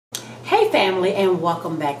family, and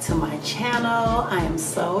welcome back to my channel. I am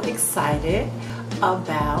so excited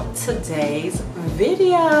about today's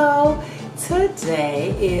video.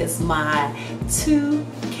 Today is my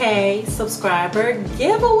 2K subscriber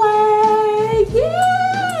giveaway.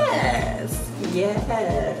 Yes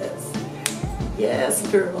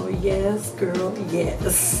girl, yes.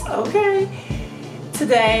 Okay,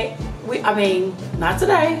 today not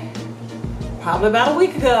today, probably about a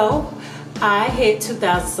week ago, I hit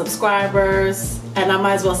 2,000 subscribers, and I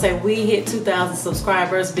might as well say we hit 2,000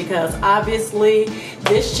 subscribers because obviously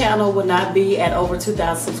this channel would not be at over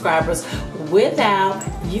 2,000 subscribers without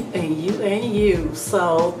you and you and you.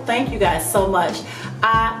 So thank you guys so much.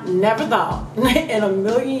 I never thought in a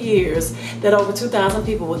million years that over 2,000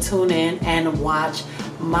 people would tune in and watch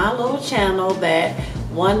my little channel that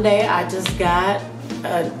one day I just got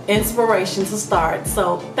inspiration to start.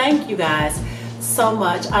 So thank you guys so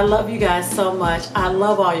much. I love you guys so much. I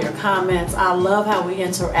love all your comments. I love how we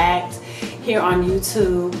interact here on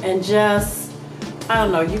YouTube, and just, I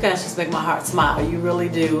don't know, you guys just make my heart smile. You really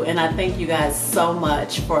do. And I thank you guys so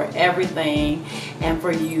much for everything, and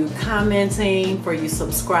for you commenting, for you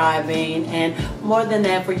subscribing, and more than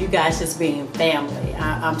that, for you guys just being family.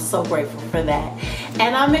 I'm so grateful for that.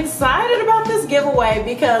 And I'm excited about this giveaway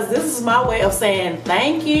because this is my way of saying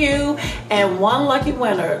thank you. And one lucky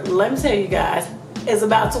winner, let me tell you guys, is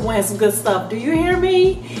about to win some good stuff. Do you hear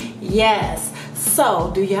me? Yes.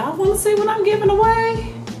 So do y'all want to see what I'm giving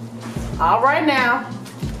away? All right, now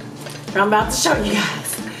I'm about to show you guys.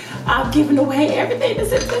 I'm giving away everything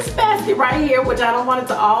that's in this basket right here, which I don't want it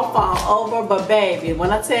to all fall over, but baby,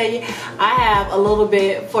 when I tell you I have a little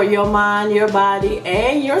bit for your mind, your body,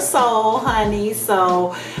 and your soul, honey.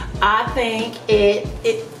 So I think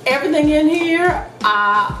everything in here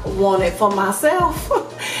I want it for myself.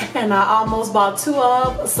 And I almost bought 2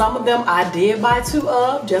 of. Some of them I did buy 2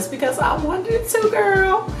 of just because I wanted it to,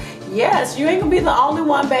 girl. Yes, you ain't gonna be the only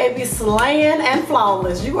one, baby, slaying and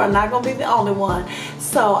flawless. You are not gonna be the only one.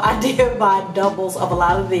 So I did buy doubles of a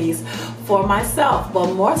lot of these for myself,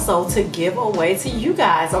 but more so to give away to you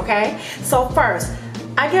guys, okay? So first,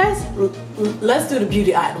 I guess let's do the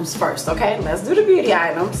beauty items first, okay? Let's do the beauty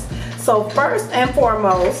items. So first and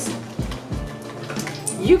foremost,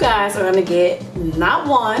 you guys are gonna get not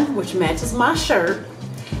 1, which matches my shirt,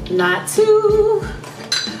 not 2,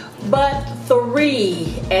 but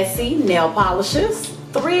 3 Essie nail polishes.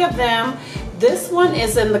 3 of them. This one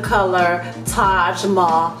is in the color Taj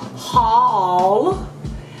Mahal,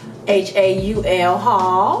 H-A-U-L,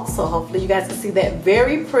 Hall. So hopefully you guys can see that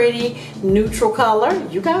very pretty neutral color.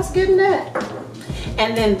 You guys getting that?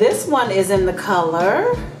 And then this one is in the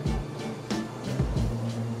color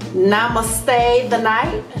Namaste the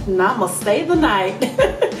Night. Namaste the Night.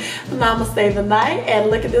 Namaste the Night.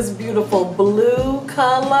 And look at this beautiful blue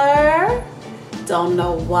color. Don't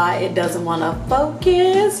know why it doesn't want to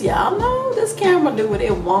focus. Y'all know this camera do what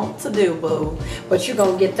it wants to do, boo. But you're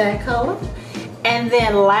going to get that color. And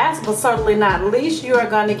then last but certainly not least, you are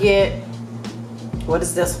going to get, what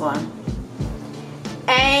is this one?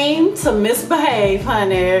 Aim to Misbehave,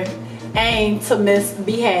 honey. Aim to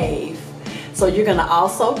Misbehave. So you're going to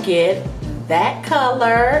also get that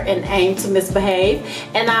color and Aim to Misbehave.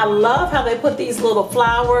 And I love how they put these little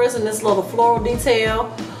flowers and this little floral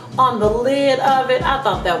detail on the lid of it. I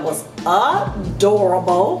thought that was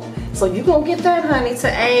adorable. So you're going to get that, honey, to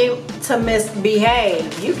Aim to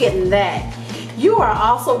Misbehave. You getting that. You are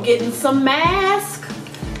also getting some masks.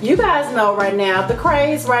 You guys know right now, the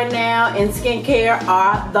craze right now in skincare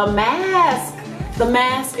are the masks. The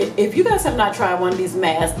masks, if you guys have not tried one of these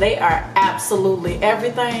masks, they are absolutely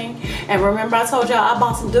everything. And remember I told y'all I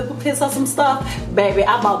bought some duplicates of some stuff? Baby,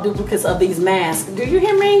 I bought duplicates of these masks. Do you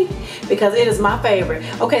hear me? Because it is my favorite.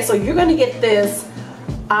 Okay, so you're gonna get this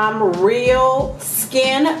I'm Real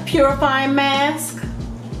Skin Purifying Mask.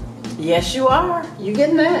 Yes, you are. You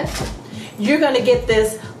getting that. You're gonna get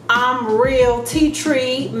this I'm Real Tea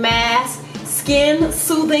Tree Mask, Skin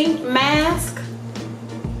Soothing Mask.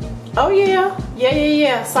 Oh yeah.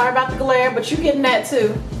 Sorry about the glare, but you're getting that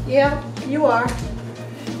too. Yeah, you are.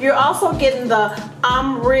 You're also getting the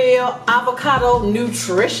I'm Real Avocado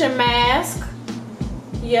Nutrition Mask.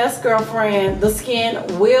 Yes, girlfriend, the skin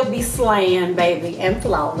will be slaying, baby, and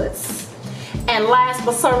flawless. And last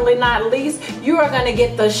but certainly not least, you are gonna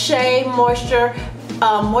get the Shea Moisture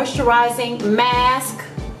Moisturizing Mask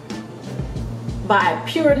by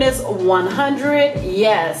Pureness 100.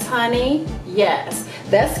 Yes, honey, yes.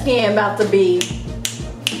 That skin about to be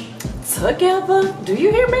together. Do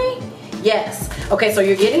you hear me? Yes. Okay, so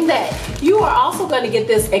you're getting that. You are also going to get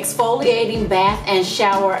this exfoliating bath and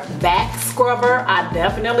shower back scrubber. I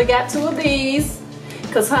definitely got 2 of these.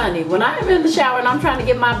 Because honey, when I am in the shower and I'm trying to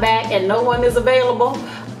get my back and no one is available,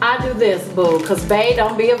 I do this, boo. Because bae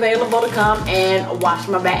don't be available to come and wash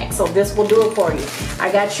my back. So this will do it for you.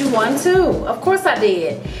 I got you one too. Of course I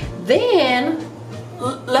did. Then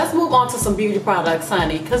let's move on to some beauty products,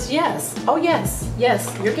 honey. Because yes, oh yes,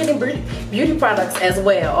 you're getting beauty products as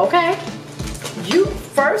well, okay? You,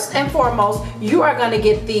 first and foremost, you are going to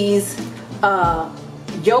get these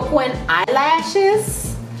Yoquin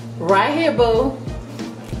eyelashes right here, boo.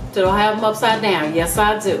 Do I have them upside down? Yes,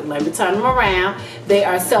 I do. Let me turn them around. They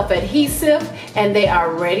are self-adhesive and they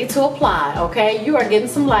are ready to apply, okay? You are getting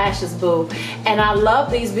some lashes, boo. And I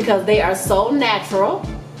love these because they are so natural.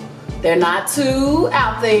 They're not too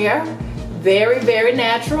out there. Very, very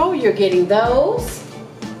natural. You're getting those.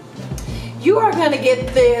 You are going to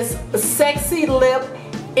get this Sexy Lip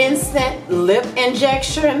Instant Lip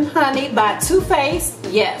Injection, honey, by Too Faced.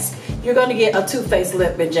 Yes, you're going to get a Too Faced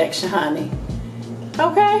lip injection, honey.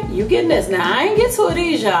 Okay, you getting this. Now, I ain't get two of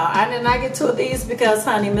these, y'all. I did not get two of these because,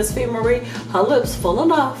 honey, Miss Fee Marie, her lips full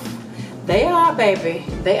enough. They are, baby.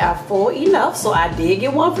 They are full enough. So I did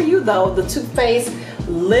get one for you, though. The Too Faced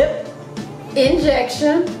Lip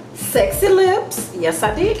Injection Sexy Lips. Yes,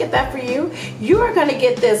 I did get that for you. You are going to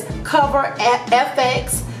get this Cover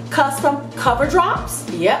FX Custom Cover Drops.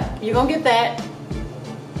 Yep, you're going to get that.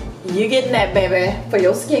 You're getting that, baby, for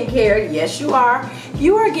your skincare. Yes, you are.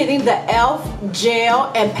 You are getting the e.l.f.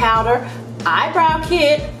 Gel and Powder Eyebrow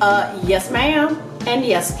Kit. Yes, ma'am. And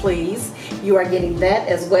yes, please. You are getting that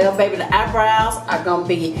as well, baby. The eyebrows are going to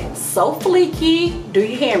be so fleeky. Do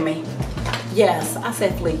you hear me? Yes, I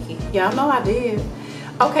said fleeky. Y'all know I did.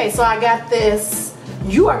 Okay, so I got this.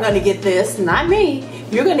 You are going to get this, not me.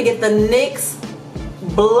 You're going to get the NYX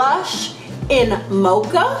Blush in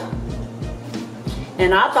Mocha.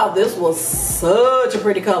 And I thought this was such a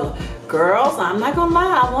pretty color. Girls, I'm not going to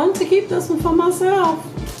lie. I wanted to keep this one for myself.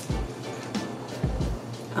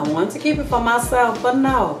 I wanted to keep it for myself, but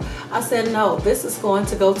no. I said no. This is going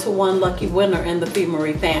to go to one lucky winner in the Fee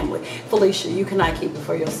Marie family. Felicia, you cannot keep it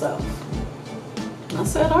for yourself. I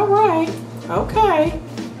said, all right, okay.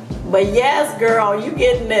 But yes, girl, you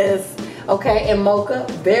getting this. Okay, in Mocha,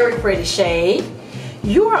 very pretty shade.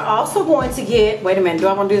 You are also going to get, wait a minute, do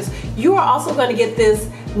I want to do this? You are also going to get this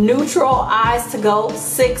Neutral Eyes to Go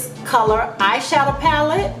 6-color eyeshadow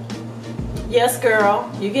palette. Yes, girl,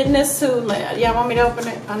 you getting this too. Y'all want me to open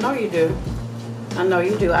it? I know you do. I know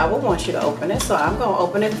you do. I will want you to open it, so I'm going to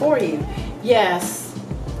open it for you. Yes,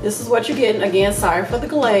 this is what you're getting. Again, sorry for the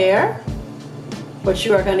glare. But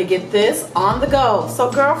you are going to get this on the go.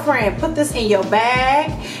 So girlfriend, put this in your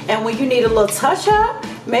bag. And when you need a little touch up,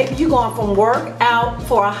 maybe you're going from work out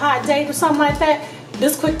for a hot date or something like that,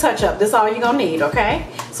 this quick touch up, this is all you're going to need, okay?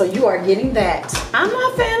 So you are getting that. I'm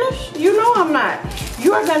not finished. You know I'm not.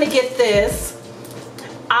 You are going to get this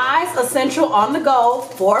Eyes Essential on the Go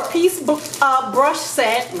 4-piece brush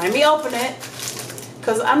set. Let me open it.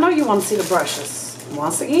 Because I know you want to see the brushes.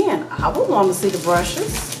 Once again, I would want to see the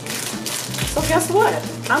brushes. So guess what?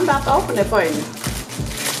 I'm about to open it for you.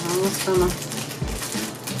 I'm just gonna,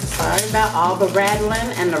 sorry about all the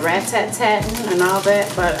rattling and the rat-tat-tatting and all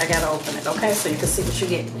that, but I gotta open it, okay? So you can see what you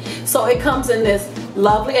get. So it comes in this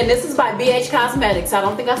lovely, and this is by BH Cosmetics. I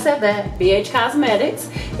don't think I said that. BH Cosmetics.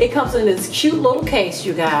 It comes in this cute little case,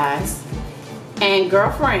 you guys. And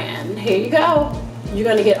girlfriend, here you go. You're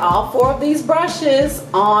gonna get all 4 of these brushes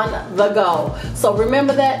on the go. So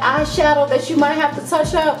remember that eyeshadow that you might have to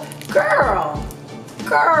touch up? Girl,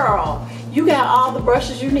 you got all the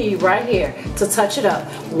brushes you need right here to touch it up.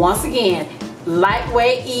 Once again,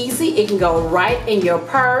 lightweight, easy. It can go right in your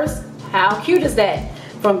purse. How cute is that?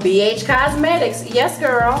 From BH Cosmetics. Yes,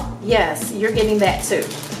 girl. Yes, you're getting that too.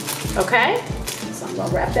 Okay? So I'm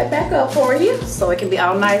gonna wrap that back up for you so it can be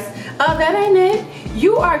all nice. Oh, that ain't it.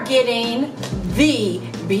 You are getting the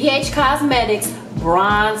BH Cosmetics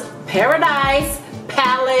Bronze Paradise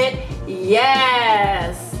Palette.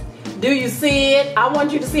 Yes. Do you see it? I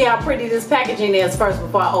want you to see how pretty this packaging is first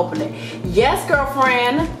before I open it. Yes,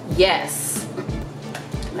 girlfriend. Yes.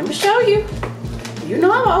 Let me show you. You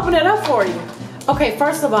know I'm gonna open it up for you. Okay,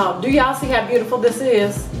 first of all, do y'all see how beautiful this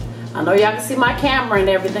is? I know y'all can see my camera and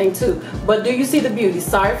everything too, but do you see the beauty?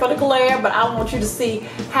 Sorry for the glare, but I want you to see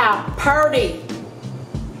how pretty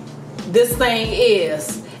this thing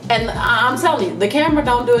is. And I'm telling you, the camera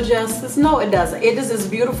don't do it justice. No, it doesn't. It is this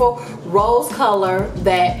beautiful rose color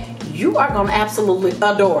that you are gonna absolutely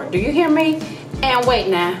adore. Do you hear me? And wait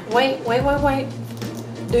now, wait.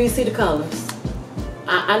 Do you see the colors?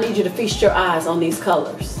 I need you to feast your eyes on these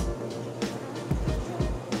colors.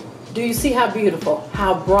 Do you see how beautiful,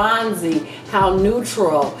 how bronzy, how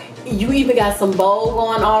neutral, You even got some bold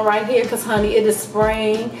going on right here because, honey, it is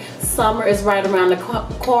spring. Summer is right around the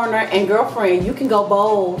corner. And, girlfriend, you can go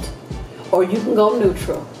bold or you can go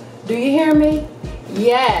neutral. Do you hear me?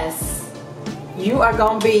 Yes. You are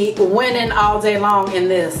going to be winning all day long in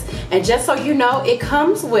this. And just so you know, it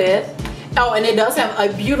comes with, oh, and it does have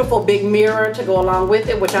a beautiful big mirror to go along with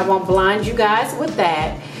it, which I won't blind you guys with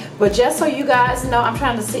that. But just so you guys know, I'm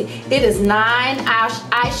trying to see, it is 9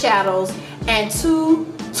 eyeshadows and two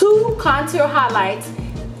contour highlights.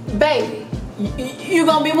 Baby, you're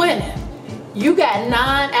gonna be winning. You got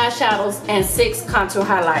 9 eyeshadows and 6 contour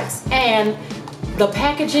highlights, and the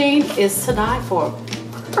packaging is to die for.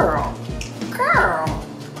 Girl,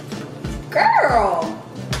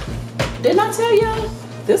 didn't I tell you?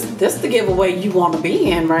 This the giveaway you want to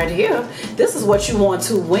be in right here. This is what you want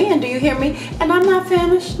to win. Do you hear me? And I'm not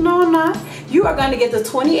finished. No, I'm not. You are going to get the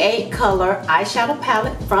 28 color eyeshadow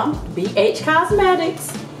palette from BH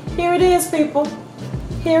Cosmetics. Here it is, people.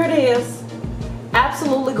 Here it is.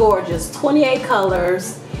 Absolutely gorgeous. 28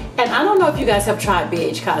 colors. And I don't know if you guys have tried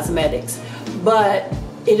BH Cosmetics, but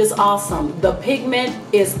it is awesome. The pigment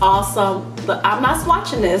is awesome. I'm not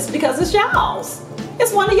swatching this because it's y'all's.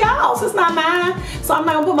 It's one of y'all's. It's not mine. So I'm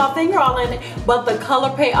not going to put my finger all in it. But the color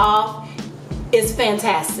payoff is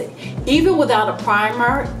fantastic. Even without a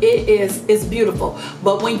primer, it's beautiful.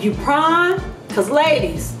 But when you prime, because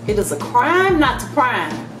ladies, it is a crime not to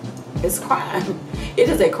prime. It's a crime. It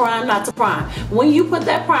is a crime not to prime. When you put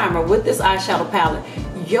that primer with this eyeshadow palette,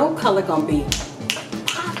 your color going to be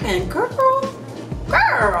popping, girl.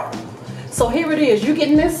 So here it is. You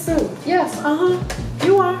getting this too? Yes,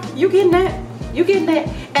 you are. You getting that? You getting that?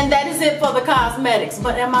 And that is it for the cosmetics.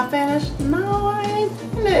 But am I finished? No, I ain't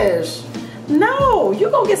finished. No, you're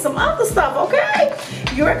gonna get some other stuff, okay?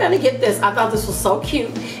 You're gonna get this. I thought this was so cute.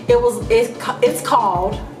 It's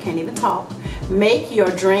called, can't even talk, Make Your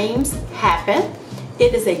Dreams Happen.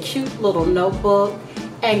 It is a cute little notebook.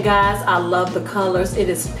 And guys, I love the colors. It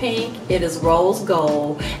is pink, it is rose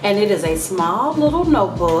gold, and it is a small little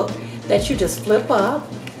notebook that you just flip up.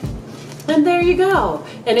 And there you go.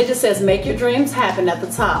 And it just says, make your dreams happen at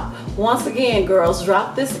the top. Once again, girls,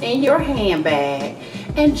 drop this in your handbag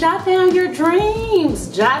and jot down your dreams.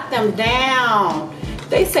 Jot them down.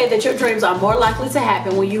 They say that your dreams are more likely to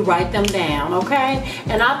happen when you write them down, okay?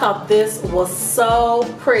 And I thought this was so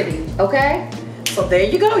pretty, okay? So there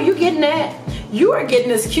you go. You're getting that. You are getting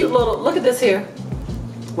this cute little, look at this here.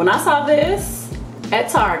 When I saw this at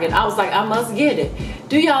Target, I was like, I must get it.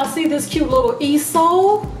 Do y'all see this cute little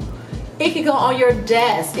easel? It can go on your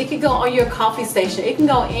desk. It can go on your coffee station. It can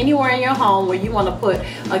go anywhere in your home where you want to put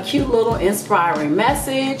a cute little inspiring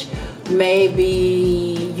message.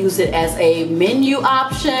 Maybe use it as a menu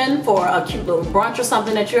option for a cute little brunch or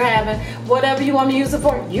something that you're having. Whatever you want to use it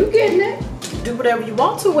for, you getting it. Do whatever you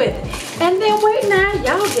want to with it. And then wait now,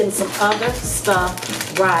 y'all getting some other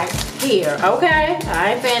stuff right here, okay?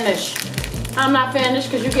 I ain't finished. I'm not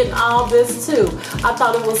finished because you're getting all this too. I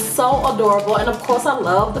thought it was so adorable, and of course I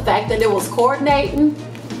love the fact that it was coordinating.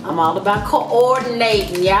 I'm all about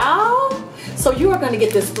coordinating, y'all. So you are going to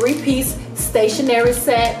get this 3-piece stationery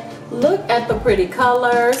set. Look at the pretty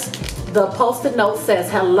colors. The post-it note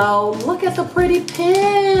says hello. Look at the pretty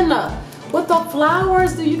pen with the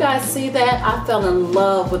flowers. Do you guys see that? I fell in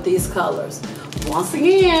love with these colors. Once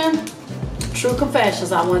again, true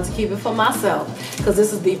confessions, I wanted to keep it for myself because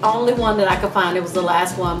this is the only one that I could find. It was the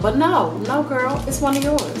last one, but no girl, it's one of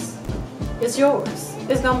yours. It's yours.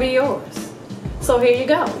 It's gonna be yours. So here you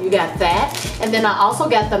go. You got that, and then I also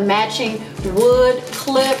got the matching wood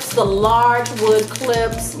clips, the large wood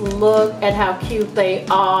clips. Look at how cute they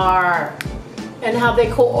are and how they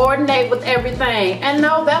coordinate with everything. And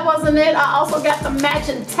no, that wasn't it. I also got the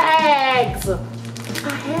matching tags.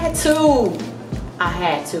 I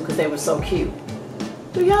had to because they were so cute.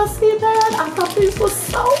 Do y'all see that? I thought these were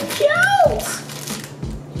so cute.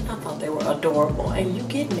 I thought they were adorable. And you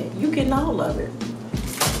getting it. You getting all of it.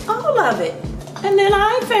 All of it. And then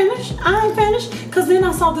I ain't finished. Because then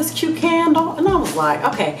I saw this cute candle. And I was like,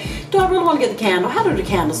 okay, do I really want to get the candle? How do the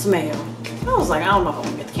candles smell? I was like, I don't know if I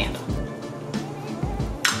want to get the candle.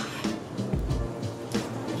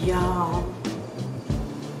 Y'all.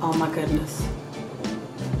 Oh my goodness.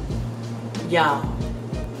 Y'all,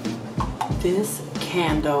 this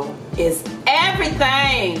candle is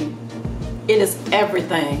everything. It is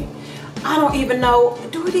everything. I don't even know,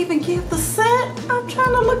 do it even give the scent? I'm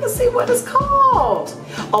trying to look and see what it's called.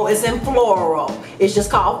 Oh, it's in floral. It's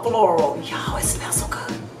just called floral. Y'all, it smells so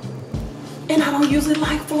good. And I don't usually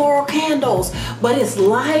like floral candles, but it's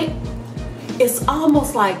light. It's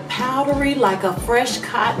almost like powdery, like a fresh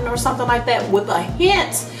cotton or something like that with a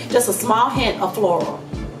hint, just a small hint of floral.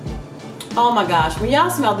 Oh my gosh, when y'all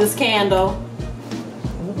smell this candle,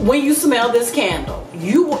 when you smell this candle,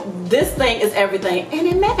 this thing is everything, and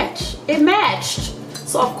it matched.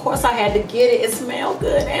 So of course I had to get it. It smelled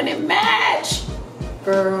good and it matched.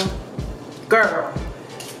 Girl.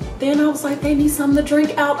 Then I was like, they need something to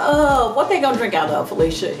drink out of. What they gonna drink out of,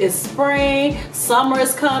 Felicia? It's spring, summer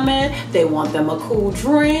is coming. They want them a cool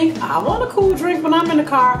drink. I want a cool drink when I'm in the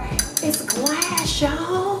car. It's glass,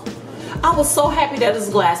 y'all. I was so happy that it's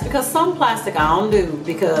glass, because some plastic I don't do,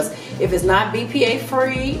 because if it's not BPA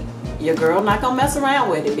free, your girl not gonna mess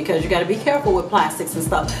around with it, because you gotta be careful with plastics and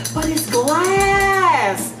stuff. But it's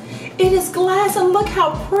glass. It is glass, and look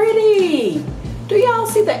how pretty. Do y'all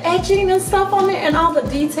see the etching and stuff on it and all the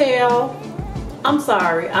detail? I'm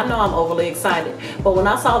sorry, I know I'm overly excited, but when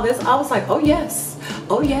I saw this, I was like, oh yes,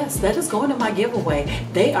 that is going in my giveaway.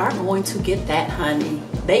 They are going to get that, honey.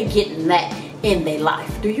 They getting that in their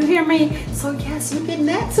life. Do you hear me? So yes, you're getting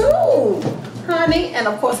that too, honey. And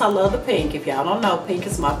of course I love the pink. If y'all don't know, pink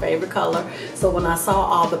is my favorite color. So when I saw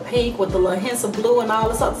all the pink with the little hints of blue and all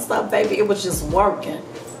this other stuff, baby, it was just working.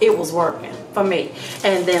 It was working for me.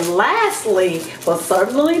 And then lastly, but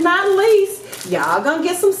certainly not least, y'all gonna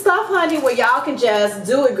get some stuff, honey, where y'all can just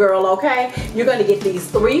do it, girl, okay? You're gonna get these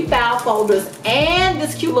 3 file folders and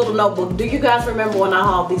this cute little notebook. Do you guys remember when I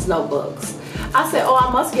hauled these notebooks? I said, oh, I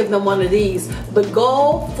must give them one of these. The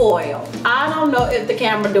gold foil. I don't know if the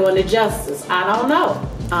camera doing it justice. I don't know.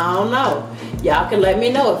 Y'all can let me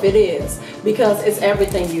know if it is, because it's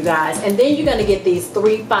everything, you guys. And then you're gonna get these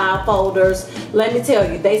 3 file folders. Let me tell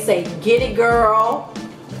you, they say get it, girl,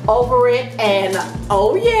 over it, and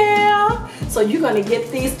oh yeah. So you're gonna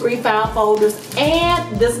get these 3 file folders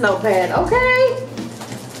and this notepad, okay?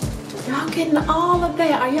 Y'all getting all of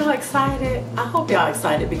that. Are y'all excited? I hope y'all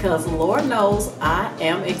excited, because Lord knows I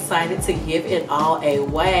am excited to give it all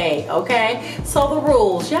away, okay? So the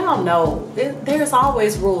rules, y'all know, there's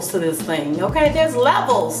always rules to this thing, okay? There's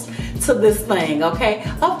levels to this thing, okay?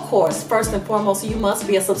 Of course, first and foremost, you must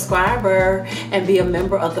be a subscriber and be a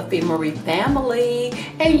member of the Fee Marie family.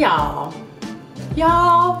 And y'all,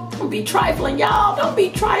 don't be trifling, y'all. Don't be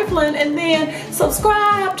trifling and then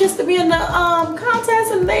subscribe just to be in the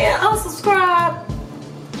contest and then unsubscribe.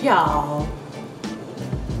 Y'all,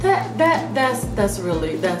 that's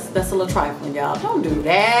a little trifling, y'all. Don't do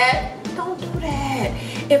that. Don't do that.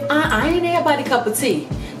 If I ain't everybody cup of tea.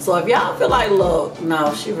 So if y'all feel like, look,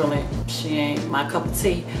 no, she ain't my cup of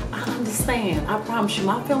tea, I understand. I promise you,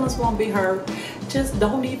 my feelings won't be hurt. Just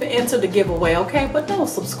don't even enter the giveaway, okay? But don't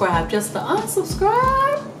subscribe just to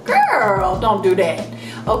unsubscribe. Girl, don't do that,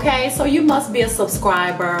 okay? So you must be a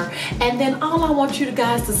subscriber. And then all I want you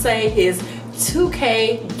guys to say is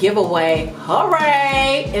 2K giveaway,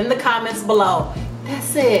 hooray, in the comments below.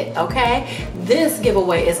 That's it, okay? This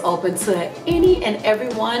giveaway is open to any and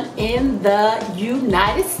everyone in the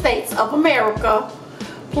United States of America.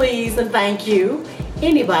 Please and thank you.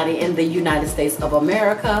 Anybody in the United States of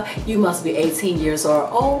America, you must be 18 years or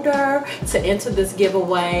older to enter this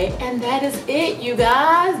giveaway. And that is it, you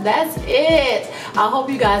guys. That's it. I hope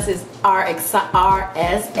you guys are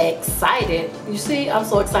as excited. You see, I'm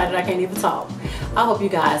so excited I can't even talk. I hope you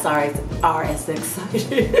guys are as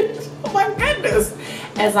excited, oh my goodness,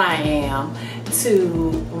 as I am to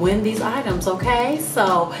win these items, okay?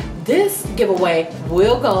 So this giveaway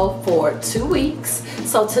will go for 2 weeks.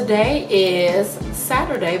 So today is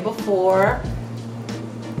Saturday before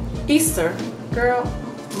Easter. Girl,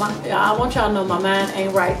 I want y'all to know my mind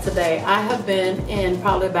ain't right today. I have been in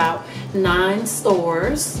probably about 9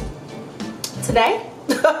 stores today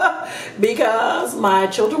because my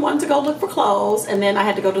children wanted to go look for clothes, and then I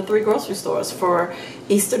had to go to 3 grocery stores for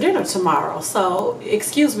Easter dinner tomorrow. So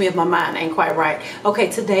excuse me if my mind ain't quite right. Okay,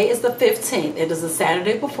 today is the 15th. It is the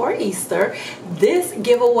Saturday before Easter. This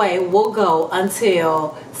giveaway will go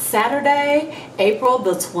until Saturday, April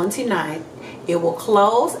the 29th. It will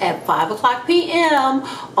close at 5 p.m.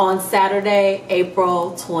 on Saturday,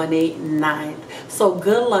 April 29th. So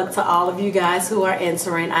good luck to all of you guys who are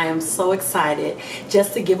entering. I am so excited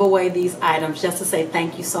just to give away these items, just to say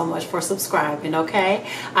thank you so much for subscribing, okay?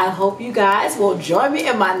 I hope you guys will join me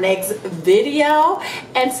in my next video.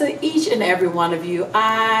 And to each and every one of you,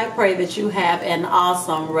 I pray that you have an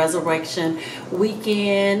awesome resurrection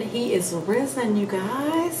weekend. He is risen, you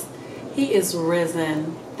guys. He is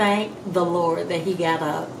risen. Thank the Lord that he got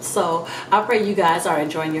up. So I pray you guys are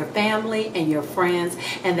enjoying your family and your friends,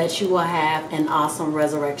 and that you will have an awesome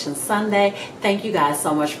Resurrection Sunday. Thank you guys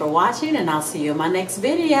so much for watching, and I'll see you in my next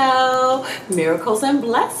video. Miracles and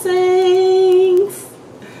blessings.